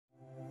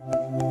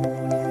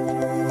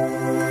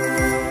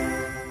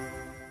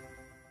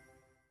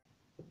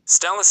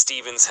Stella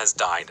Stevens has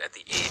died at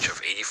the age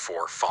of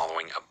 84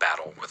 following a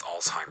battle with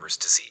Alzheimer's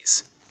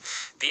disease.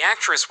 The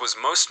actress was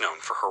most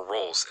known for her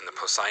roles in the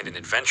Poseidon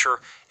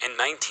Adventure and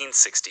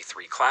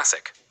 1963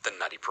 classic, The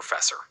Nutty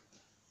Professor.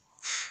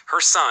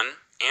 Her son,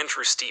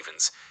 Andrew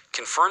Stevens,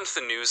 confirmed the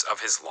news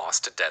of his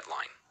loss to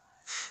Deadline.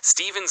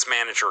 Stevens'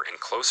 manager and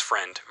close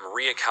friend,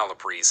 Maria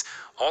Calabrese,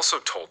 also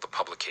told the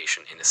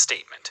publication in a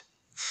statement,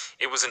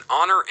 "It was an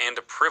honor and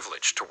a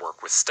privilege to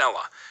work with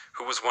Stella,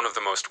 who was one of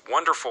the most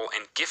wonderful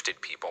and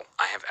gifted people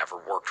I have ever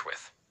worked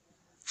with.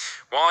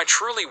 While I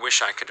truly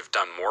wish I could have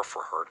done more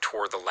for her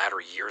toward the latter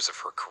years of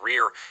her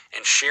career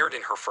and shared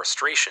in her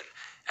frustration,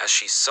 as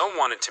she so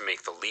wanted to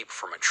make the leap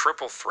from a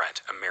triple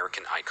threat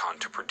American icon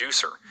to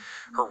producer,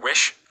 her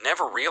wish,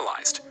 never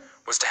realized,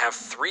 was to have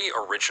 3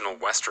 original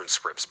Western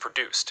scripts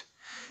produced.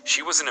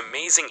 She was an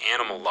amazing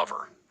animal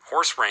lover,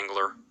 horse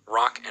wrangler,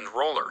 rock and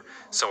roller,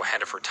 so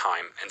ahead of her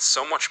time, and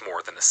so much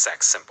more than a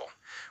sex symbol,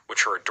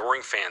 which her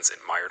adoring fans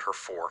admired her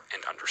for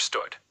and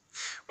understood.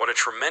 What a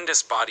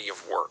tremendous body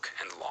of work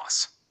and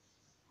loss."